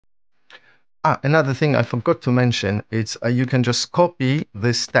Another thing I forgot to mention is you can just copy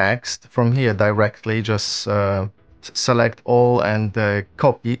this text from here directly, just select all and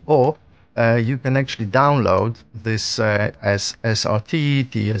copy, or you can actually download this as SRT,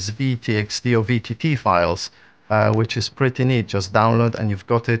 TSV, TXT, or VTT files, which is pretty neat. Just download and you've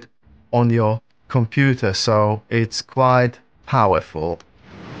got it on your computer, so it's quite powerful.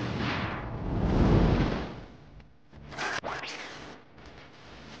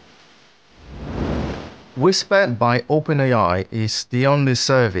 Whisper by OpenAI is the only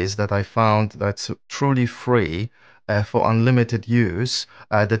service that I found that's truly free for unlimited use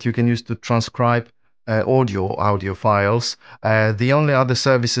that you can use to transcribe audio files. The only other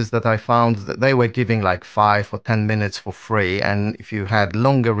services that I found, that they were giving like 5 or 10 minutes for free, and if you had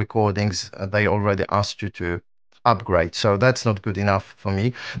longer recordings, they already asked you to upgrade, so that's not good enough for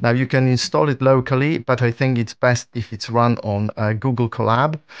me. Now you can install it locally, but I think it's best if it's run on Google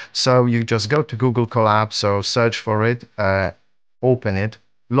Collab. So you just go to Google Collab, so search for it, open it,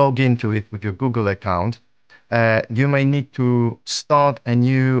 log into it with your Google account. You may need to start a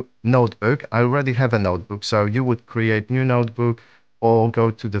new notebook. I already have a notebook, so you would create new notebook or go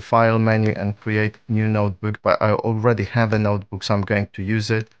to the file menu and create new notebook, but I already have a notebook, so I'm going to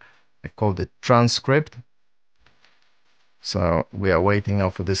use it. I called it Transcript. So we are waiting now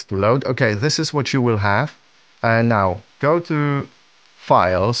for this to load. Okay, this is what you will have. Now go to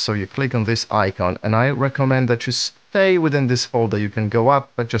Files, so you click on this icon, and I recommend that you stay within this folder. You can go up,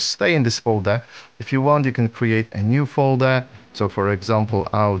 but just stay in this folder. If you want, you can create a new folder. So for example,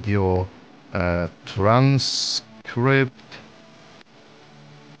 audio transcript.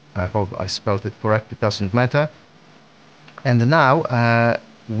 I hope I spelled it correct, it doesn't matter. And now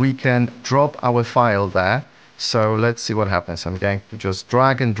we can drop our file there. So let's see what happens. I'm going to just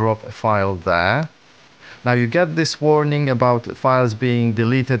drag and drop a file there. Now you get this warning about files being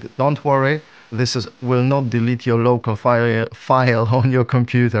deleted. Don't worry, this will not delete your local file on your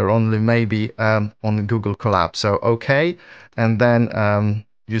computer, only maybe on Google Colab. So okay, and then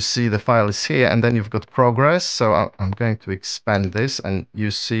you see the file is here, and then you've got progress. So I'm going to expand this, and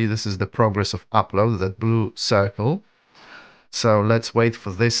you see this is the progress of upload, that blue circle. So let's wait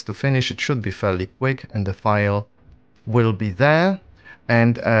for this to finish. It should be fairly quick, and the file will be there.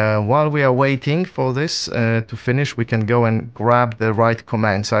 And while we are waiting for this to finish, we can go and grab the right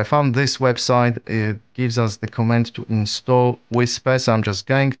command. So I found this website. It gives us the command to install Whisper. So I'm just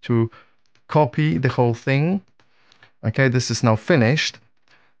going to copy the whole thing. Okay, this is now finished,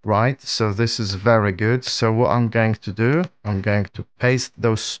 right? So this is very good. So what I'm going to do, I'm going to paste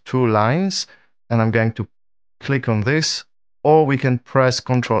those 2 lines, and I'm going to click on this, or we can press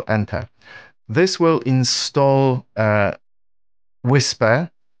Ctrl Enter. This will install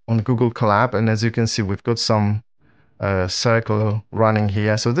Whisper on Google Colab, and as you can see, we've got some circle running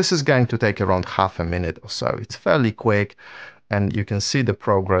here. So this is going to take around half a minute or so. It's fairly quick, and you can see the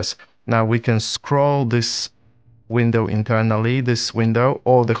progress. Now we can scroll this window internally, this window,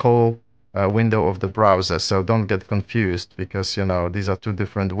 or the whole window of the browser. So don't get confused, because you know these are 2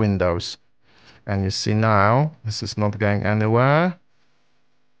 different windows. And you see now this is not going anywhere.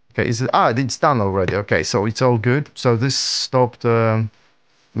 Okay, is it? It's done already. Okay, so it's all good. So this stopped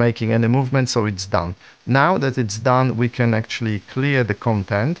making any movement, so it's done. Now that it's done, we can actually clear the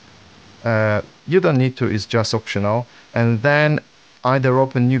content. You don't need to, it's just optional. And then either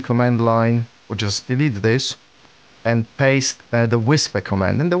open new command line or just delete this and paste the Whisper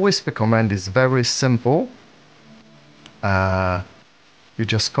command. And the Whisper command is very simple. You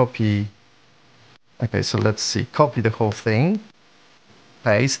just copy. Okay, so let's see. Copy the whole thing.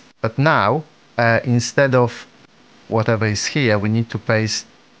 Paste, but now instead of whatever is here, we need to paste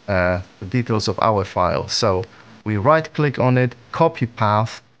the details of our file. So we right click on it, copy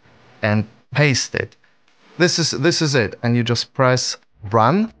path, and paste it. This is it, and you just press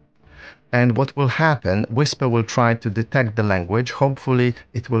run, and what will happen, Whisper will try to detect the language. Hopefully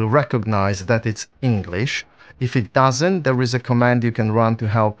it will recognize that it's English. If it doesn't, there is a command you can run to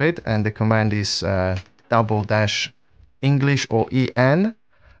help it, and the command is -- English or EN,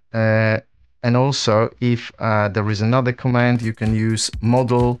 and also if there is another command, you can use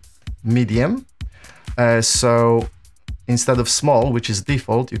model medium. So instead of small, which is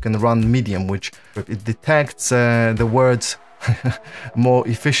default, you can run medium, which it detects the words more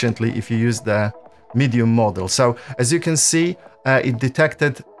efficiently if you use the medium model. So as you can see, it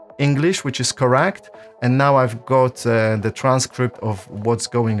detected English, which is correct. And now I've got the transcript of what's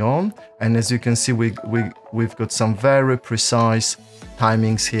going on. And as you can see, we've got some very precise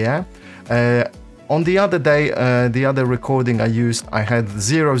timings here. On the other day, the other recording I used, I had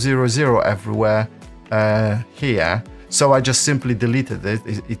 000 everywhere here. So I just simply deleted it.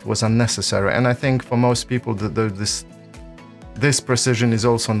 It was unnecessary. And I think for most people, this precision is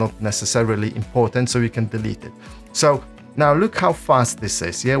also not necessarily important, so you can delete it. So now look how fast this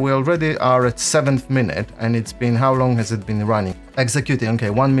is. Yeah, we already are at 7th minute, and it's been, how long has it been running? Executing, okay,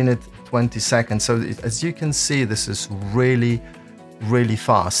 1 minute 20 seconds. So as you can see, this is really, really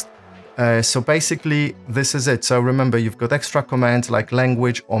fast. So basically, this is it. So remember, you've got extra commands like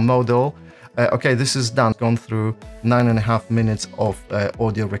language or modal. Okay, this is done. Gone through 9.5 minutes of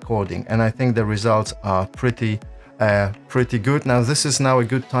audio recording, and I think the results are pretty good. Now, this is now a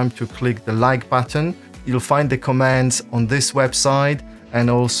good time to click the like button. You'll find the commands on this website and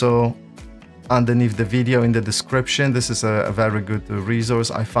also underneath the video in the description. This is a very good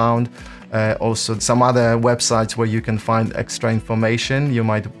resource I found. Also, some other websites where you can find extra information. You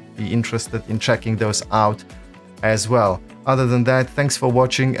might be interested in checking those out as well. Other than that, thanks for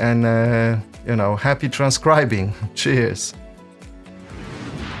watching, and you know, happy transcribing. Cheers.